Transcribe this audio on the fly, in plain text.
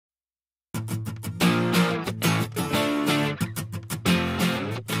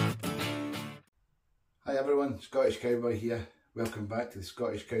Hi everyone, Scottish Cowboy here. Welcome back to the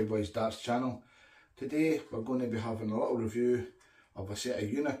Scottish Cowboys Darts channel. Today we're going to be having a little review of a set of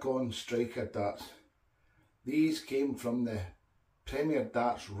Unicorn Striker darts. These came from the Premier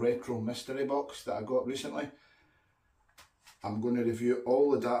Darts Retro Mystery Box that I got recently. I'm going to review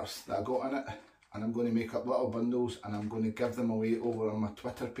all the darts that I got in it, and I'm going to make up little bundles and I'm going to give them away over on my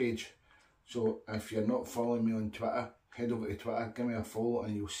Twitter page. So if you're not following me on Twitter, head over to Twitter, give me a follow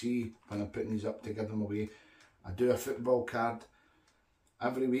and you'll see when I'm putting these up to give them away. I do a football card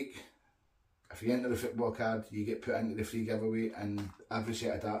every week. If you enter the football card, you get put into the free giveaway, and every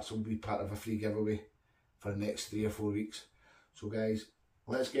set of darts will be part of a free giveaway for the next 3 or 4 weeks. So guys,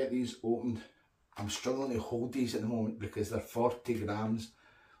 let's get these opened. I'm struggling to hold these at the moment because they're 40 grams.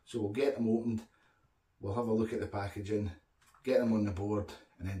 So we'll get them opened, we'll have a look at the packaging, get them on the board,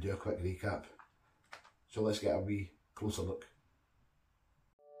 and then do a quick recap. So let's get a wee closer look.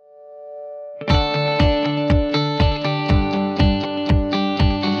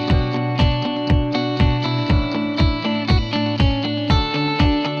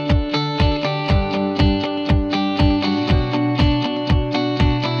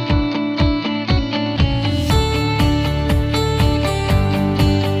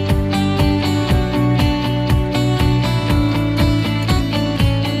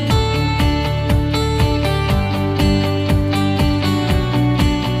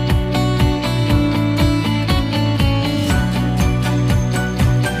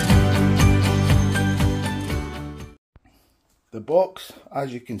 The box,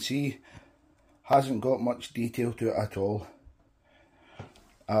 as you can see, hasn't got much detail to it at all.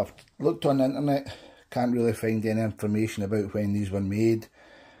 I've looked on the internet, can't really find any information about when these were made.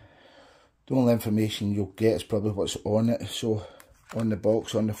 The only information you'll get is probably what's on it. So on the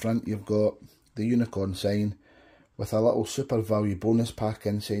box on the front you've got the unicorn sign with a little super value bonus pack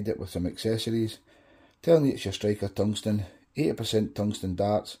inside it with some accessories, telling you it's your Striker Tungsten, 80% tungsten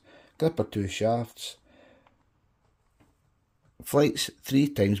darts, gripper 2 shafts, flights 3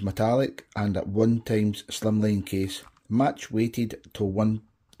 times metallic and at 1 times slimline case, match weighted to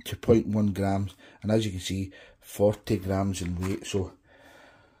 0.1 grams, and as you can see 40 grams in weight, so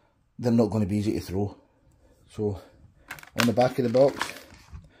they're not going to be easy to throw. So on the back of the box,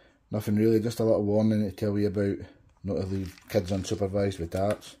 nothing really, just a little warning to tell you about not to leave kids unsupervised with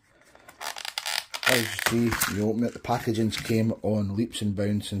darts. As you see, you open it, the packaging came on leaps and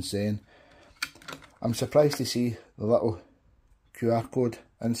bounds since then. I'm surprised to see the little QR code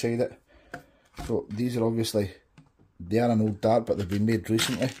inside it. So these are obviously, they are an old dart, but they've been made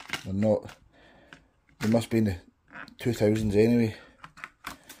recently. They're not, they must be in the 2000s anyway.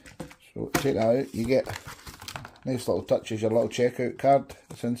 So take that out, you get nice little touches, your little checkout card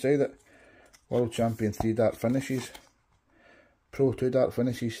that's inside it. World Champion 3 dart finishes, Pro 2 dart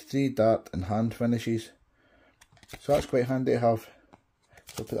finishes, 3 dart and hand finishes. So that's quite handy to have.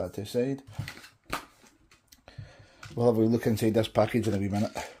 So put that to the side. We'll have a look inside this package in a wee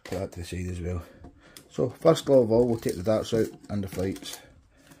minute, put that to the side as well. So first of all, we'll take the darts out and the flights.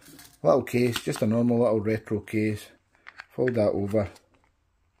 Little case, just a normal little retro case. Fold that over.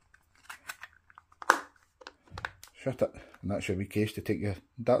 Shut it, and that's your wee case to take your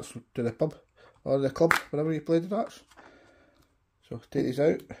darts to the pub or the club, wherever you play the darts. So take these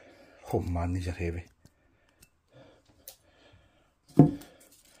out. Oh man, these are heavy. Put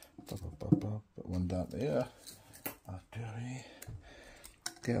one dart there.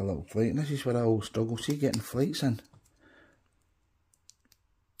 Get a little flight, and this is where I always struggle, see getting flights in.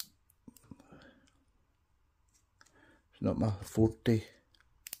 It's not my forte,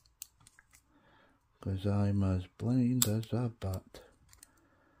 because I'm as blind as a bat.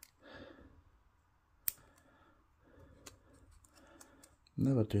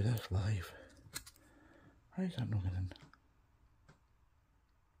 Never do this live. How is that not getting in?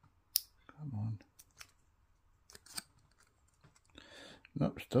 Come on.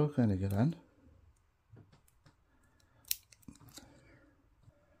 Nope, still kind of get in.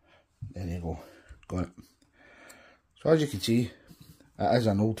 There you go, got it. So as you can see, it is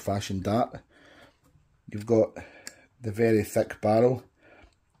an old-fashioned dart. You've got the very thick barrel,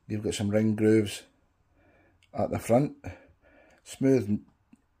 you've got some ring grooves at the front, smooth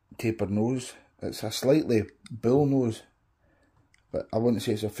tapered nose. It's a slightly bull nose, but I wouldn't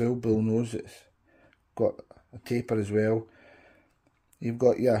say it's a full bull nose. It's got a taper as well. You've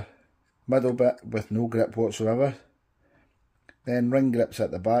got your middle bit with no grip whatsoever, then ring grips at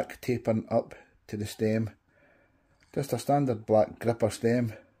the back, tapering up to the stem. Just a standard black gripper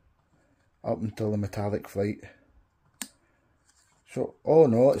stem up until the metallic flight. So all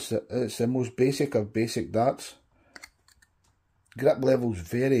in all, it's the most basic of basic darts. Grip levels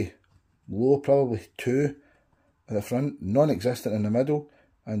vary low, probably 2 at the front, non-existent in the middle,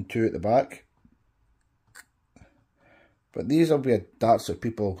 and 2 at the back. But these will be darts that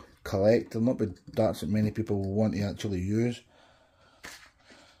people collect. They'll not be darts that many people will want to actually use.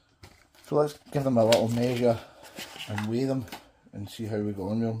 So let's give them a little measure and weigh them and see how we go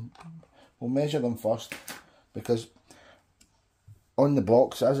on with them. We'll measure them first, because on the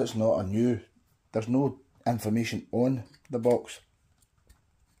box, as it's not a new, there's no information on the box.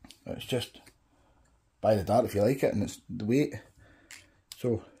 It's just buy the dart if you like it, and it's the weight.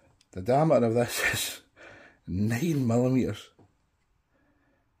 So the diameter of this is 9mm.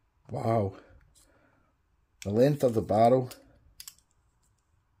 Wow. The length of the barrel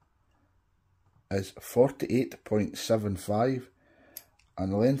is 48.75,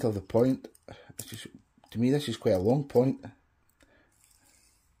 and the length of the point, to me this is quite a long point,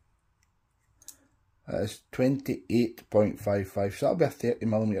 that is 28.55, so that'll be a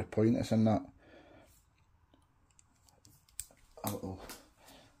 30mm point that's in that. I'll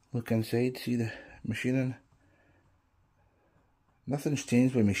look inside, see the machining. Nothing's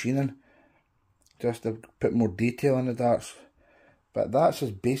changed with machining, just to put more detail in the darts, but that's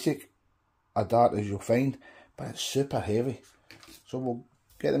as basic a dart as you'll find, but it's super heavy. So we'll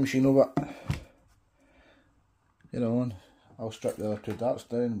get the machine over, get it on. I'll strip the other 2 darts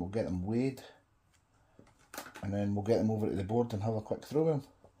down, we'll get them weighed, and then we'll get them over to the board and have a quick throw with them,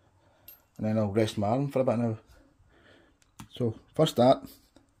 and then I'll rest my arm for a bit now. So first dart,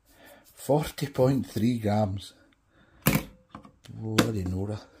 40.3 grams. Bloody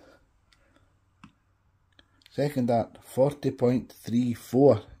Nora. Second dart,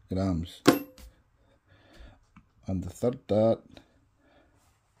 40.34 grams. And the third dart,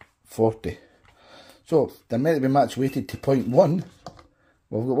 40. So they're meant to be match weighted to 0.1.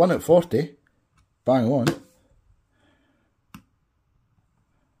 Well, we've got one at 40, bang on.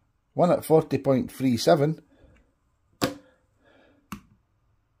 One at 40.37.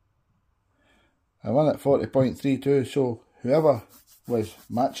 And one at 40.32, so whoever was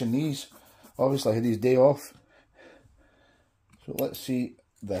matching these obviously had his day off. So let's see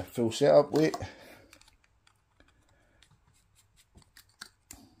the full setup weight.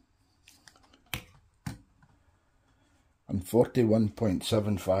 And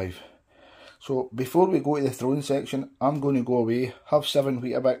 41.75. So before we go to the throwing section, I'm going to go away, have 7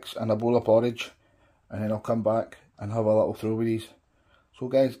 Weetabix and a bowl of porridge, and then I'll come back and have a little throw with these. So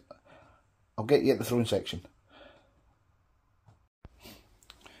guys, I'll get you at the throwing section.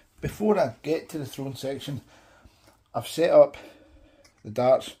 Before I get to the throwing section, I've set up the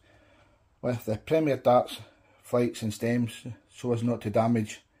darts with the Premier Darts flights and stems so as not to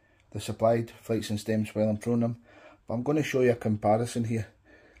damage the supplied flights and stems while I'm throwing them. But I'm going to show you a comparison here.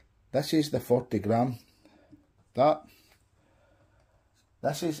 This is the 40 gram dart.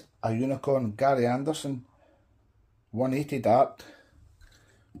 This is a Unicorn Gary Anderson 180 dart.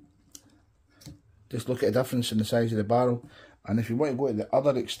 Just look at the difference in the size of the barrel. And if you want to go to the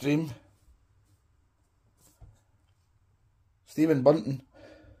other extreme, Stephen Bunton,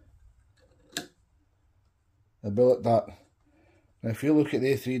 the bullet dart. Now if you look at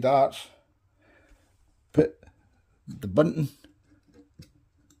the 3 darts, put the Bunton,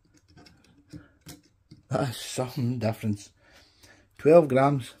 that is some difference. 12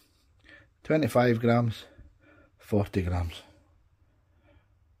 grams, 25 grams, 40 grams.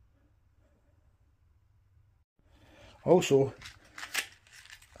 Also,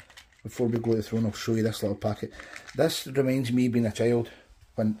 before we go to the throne, I'll show you this little packet. This reminds me of being a child.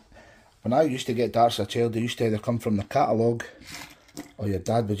 When I used to get darts as a child, they used to either come from the catalogue or your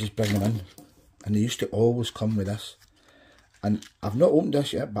dad would just bring them in. And they used to always come with this. And I've not opened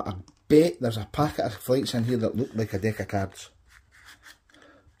this yet, but I bet there's a packet of flights in here that look like a deck of cards.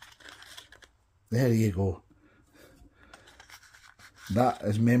 There you go. That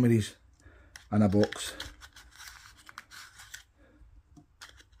is memories in a box.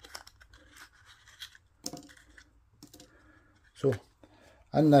 So,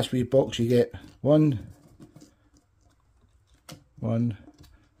 in this wee box you get 1,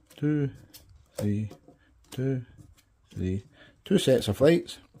 2, 3, 2 sets of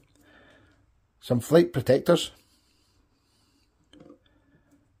flights, some flight protectors,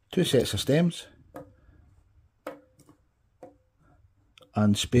 2 sets of stems,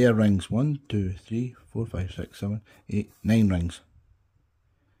 and spare rings. 1, 2, 3, 4, 5, 6, 7, 8, 9 rings.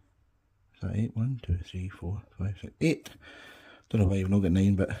 Is that 8? 1, 2, 3, 4, 5, 6, 8. Don't know why you've not got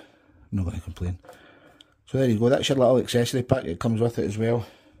 9, but I'm not going to complain. So there you go, that's your little accessory pack that comes with it as well.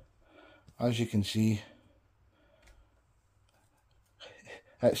 As you can see,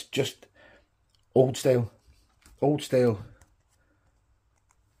 it's just old style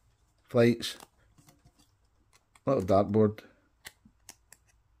flights, little dartboard.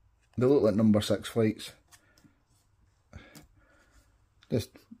 They look like number 6 flights. Just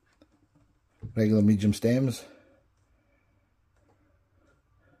regular medium stems.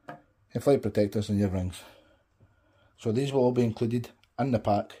 Your flight protectors and your rings. So these will all be included in the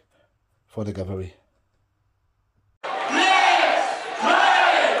pack for the giveaway.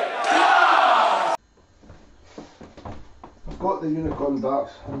 I've got the unicorn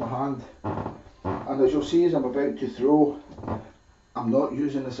darts in my hand, and as you'll see as I'm about to throw, I'm not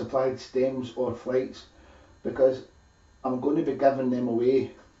using the supplied stems or flights because I'm going to be giving them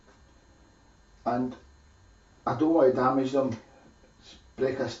away, and I don't want to damage them,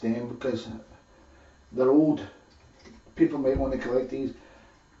 break a stem, because they're old. People might want to collect these.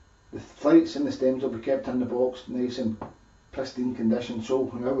 The flights and the stems will be kept in the box, nice and pristine condition, so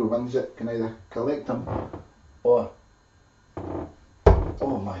whoever wins it can either collect them or...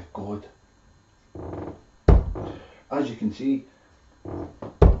 Oh my god. As you can see,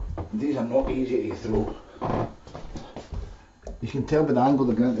 these are not easy to throw. You can tell by the angle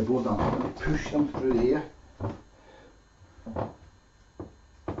they're going into the board, I'm going to push them through the air.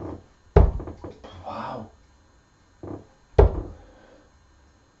 Wow.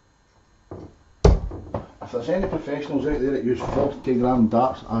 If there's any professionals out there that use 40-gram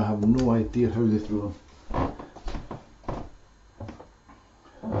darts, I have no idea how they throw them.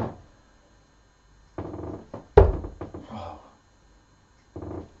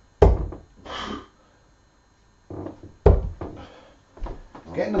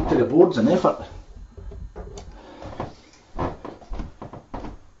 Getting them to the board's an effort.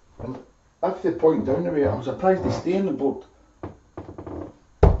 And if they point down the way, I'm surprised they stay on the board.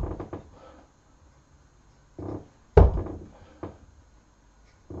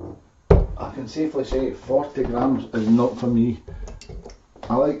 I can safely say 40 grams is not for me.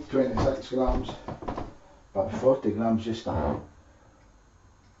 I like 26 grams, but 40 grams just a...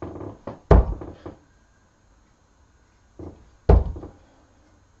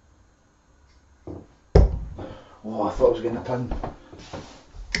 Oh, I thought I was getting a pin.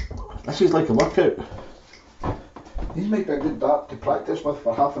 This is like a workout. These might be a good dart to practice with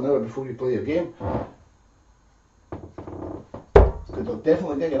for half an hour before you play your game. Because they'll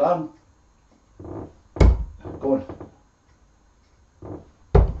definitely get your arm going.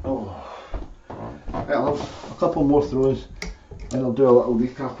 Oh. Right, I'll have a couple more throws and I'll do a little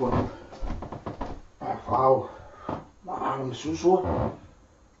recap on them. Wow, my arm is so sore.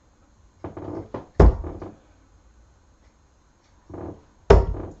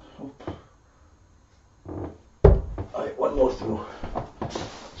 Right, one more throw.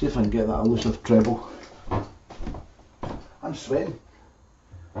 See if I can get that elusive treble. I'm sweating.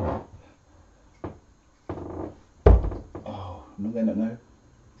 Oh, I'm not getting it now.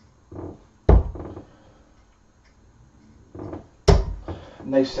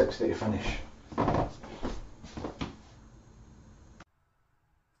 Nice 60 to finish.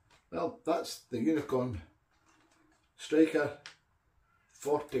 Well, that's the Unicorn Striker,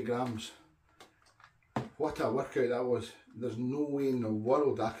 40 grams. What a workout that was. There's no way in the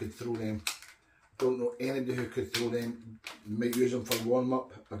world I could throw them. Don't know anybody who could throw them. Might use them for warm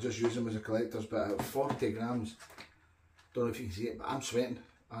up or just use them as a collector's, but at 40 grams, don't know if you can see it, but I'm sweating.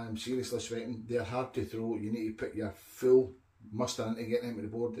 I'm seriously sweating. They're hard to throw. You need to put your full muster into getting them to the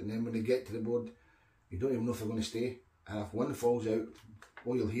board, and then when they get to the board, you don't even know if they're going to stay. And if one falls out,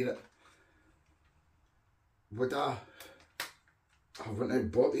 oh, you'll hear it. Would I have went out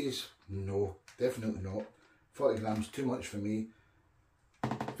and bought these? No, definitely not. 40 grams, too much for me.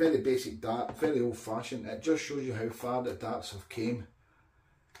 Very basic dart, very old fashioned. It just shows you how far the darts have came.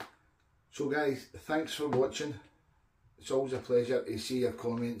 So guys, thanks for watching. It's always a pleasure to see your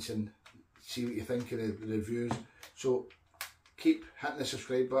comments and see what you think of the reviews. So keep hitting the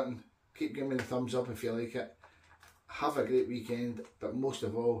subscribe button, keep giving me the thumbs up if you like it. Have a great weekend, but most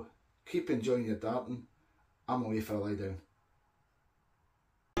of all, keep enjoying your darting. I'm away for a lie down.